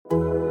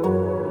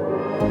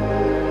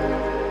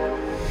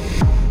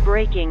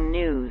breaking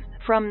news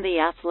from The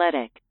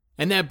Athletic.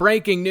 And that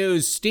breaking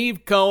news,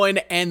 Steve Cohen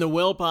and the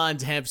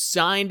Wilpons have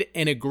signed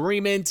an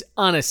agreement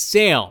on a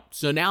sale.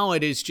 So now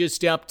it is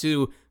just up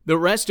to the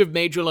rest of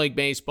Major League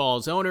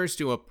Baseball's owners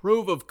to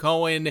approve of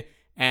Cohen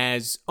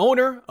as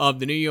owner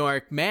of the New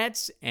York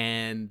Mets,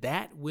 and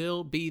that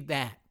will be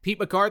that. Pete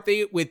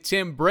McCarthy with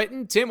Tim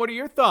Britton. Tim, what are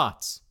your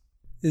thoughts?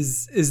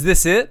 Is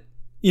this it?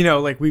 You know,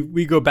 like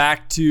we go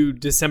back to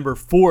December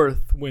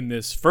 4th when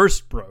this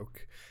first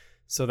broke.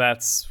 So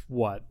that's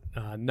what,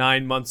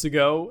 9 months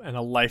ago and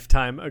a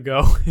lifetime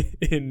ago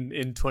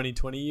in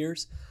 2020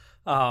 years.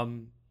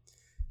 You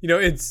know,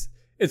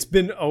 it's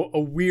been a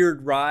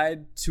weird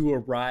ride to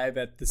arrive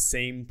at the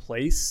same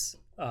place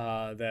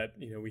that,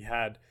 you know, we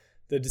had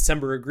the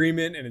December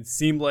agreement and it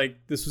seemed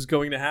like this was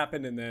going to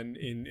happen. And then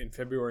in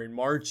February and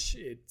March,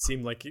 it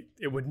seemed like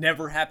it would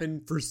never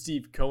happen for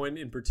Steve Cohen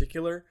in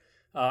particular.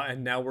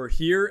 And now we're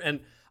here.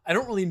 And I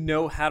don't really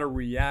know how to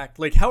react.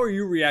 Like, how are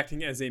you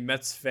reacting as a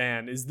Mets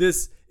fan? Is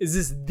this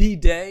the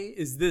day?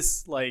 Is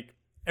this like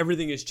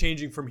everything is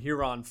changing from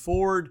here on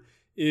forward?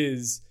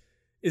 Is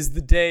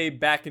the day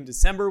back in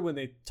December when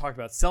they talked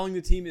about selling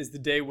the team? Is the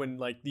day when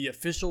like the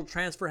official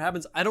transfer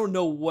happens? I don't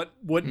know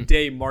what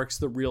day marks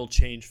the real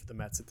change for the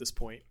Mets at this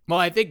point. Well,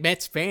 I think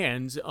Mets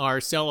fans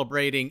are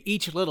celebrating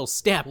each little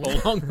step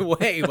along the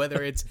way,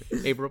 whether it's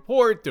a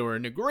report or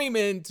an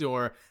agreement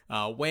or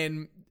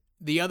when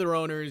the other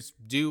owners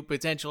do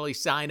potentially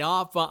sign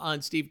off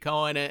on Steve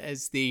Cohen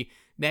as the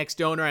next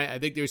owner. I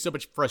think there's so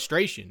much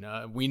frustration.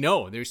 We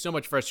know there's so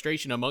much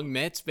frustration among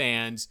Mets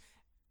fans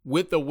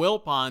with the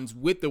Wilpons,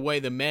 with the way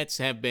the Mets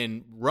have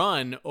been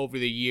run over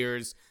the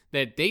years,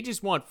 that they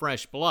just want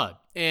fresh blood.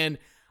 And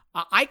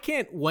I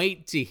can't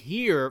wait to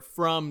hear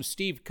from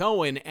Steve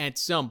Cohen at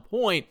some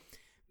point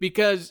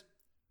because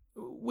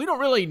we don't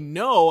really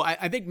know.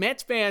 I think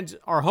Mets fans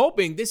are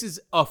hoping this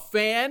is a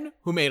fan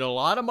who made a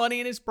lot of money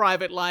in his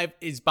private life,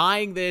 is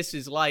buying this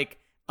as like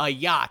a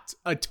yacht,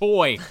 a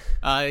toy.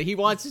 He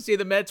wants to see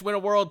the Mets win a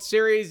World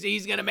Series.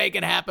 He's going to make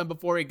it happen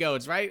before he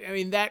goes, right? I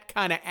mean, that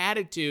kind of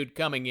attitude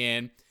coming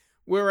in.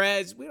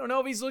 Whereas we don't know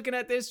if he's looking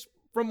at this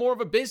from more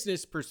of a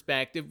business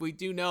perspective. We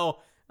do know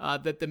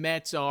that the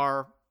Mets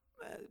are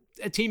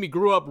a team he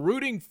grew up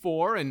rooting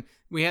for. And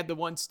we had the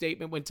one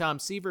statement when Tom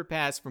Seaver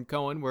passed from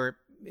Cohen where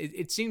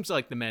it seems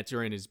like the Mets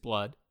are in his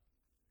blood.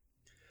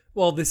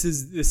 Well, this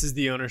is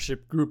the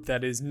ownership group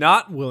that is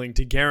not willing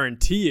to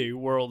guarantee a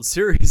World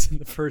Series in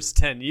the first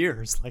 10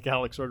 years, like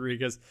Alex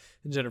Rodriguez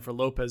and Jennifer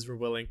Lopez were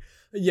willing.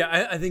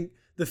 Yeah, I think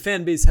the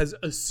fan base has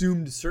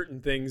assumed certain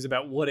things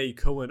about what a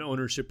Cohen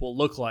ownership will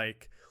look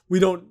like.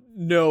 We don't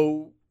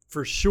know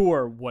for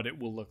sure what it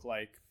will look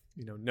like.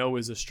 You know, no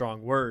is a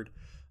strong word.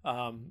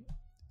 I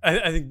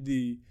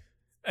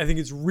think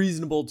it's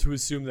reasonable to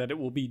assume that it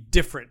will be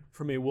different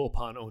from a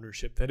Wilpon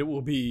ownership, that it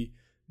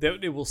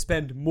will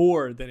spend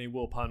more than a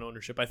Wilpon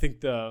ownership. I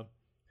think the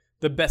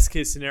best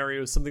case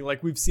scenario is something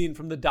like we've seen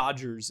from the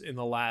Dodgers in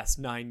the last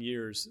 9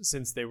 years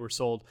since they were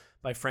sold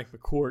by Frank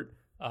McCourt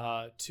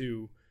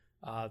to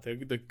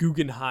the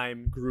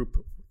Guggenheim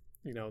group,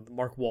 you know, the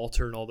Mark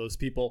Walter and all those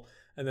people,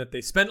 and that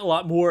they spent a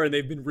lot more and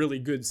they've been really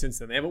good since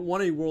then. They haven't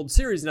won a World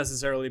Series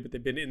necessarily, but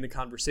they've been in the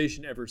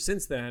conversation ever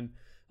since then.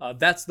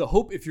 That's the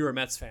hope if you're a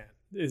Mets fan,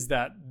 is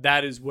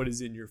that is what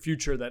is in your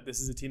future, that this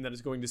is a team that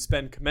is going to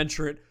spend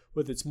commensurate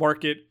with its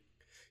market,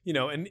 you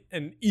know, and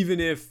even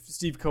if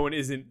Steve Cohen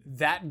isn't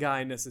that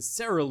guy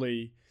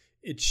necessarily,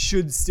 it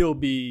should still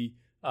be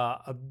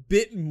a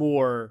bit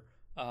more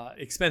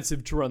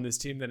expensive to run this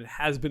team than it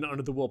has been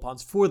under the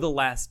Wilpons for the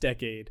last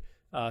decade,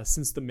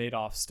 since the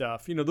Madoff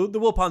stuff. You know, the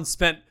Wilpons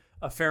spent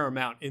a fair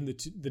amount in the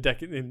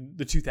decade, in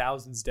the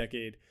 2000s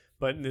decade,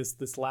 but in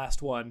this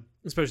last one,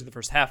 especially the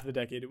first half of the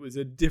decade, it was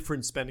a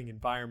different spending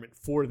environment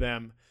for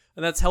them,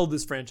 and that's held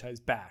this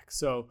franchise back.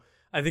 So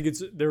I think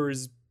there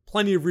is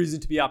plenty of reason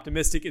to be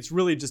optimistic. It's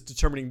really just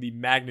determining the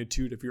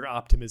magnitude of your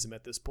optimism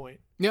at this point.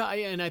 Yeah,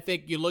 and I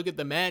think you look at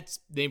the Mets,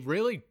 they've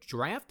really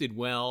drafted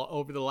well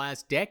over the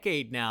last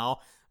decade now.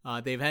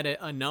 They've had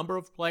a number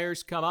of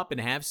players come up and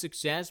have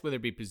success, whether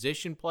it be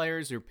position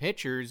players or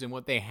pitchers, and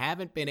what they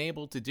haven't been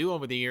able to do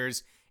over the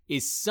years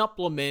is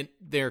supplement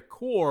their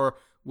core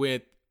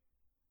with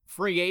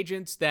free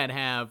agents that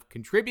have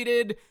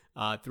contributed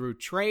through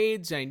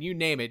trades, and you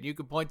name it. You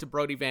could point to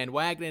Brodie Van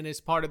Wagenen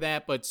as part of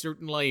that, but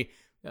certainly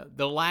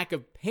the lack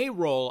of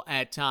payroll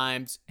at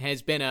times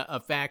has been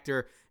a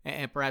factor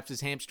and perhaps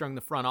has hamstrung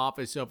the front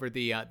office over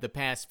the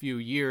past few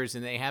years,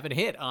 and they haven't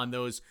hit on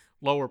those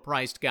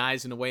lower-priced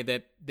guys in a way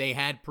that they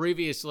had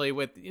previously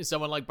with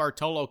someone like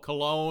Bartolo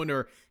Colon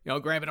or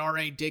grabbing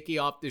R.A. Dickey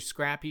off the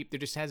scrap heap. There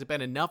just hasn't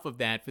been enough of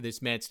that for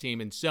this Mets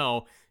team, and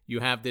so you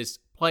have this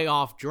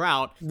playoff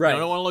drought. Right. I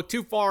don't want to look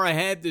too far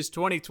ahead this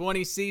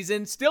 2020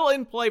 season. Still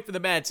in play for the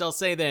Mets. I'll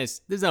say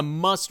this is a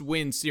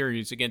must-win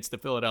series against the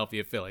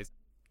Philadelphia Phillies.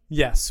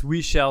 Yes,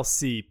 we shall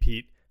see,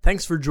 Pete.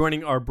 Thanks for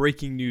joining our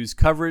breaking news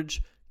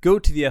coverage. Go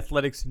to The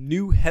Athletic's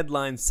new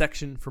headlines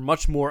section for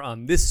much more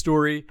on this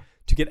story.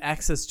 To get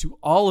access to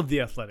all of The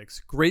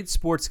Athletic's great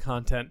sports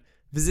content,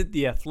 visit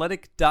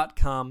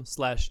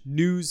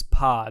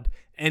theathletic.com/newspod,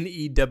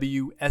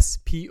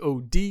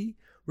 NEWSPOD,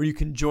 where you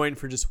can join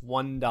for just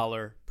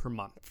 $1 per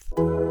month.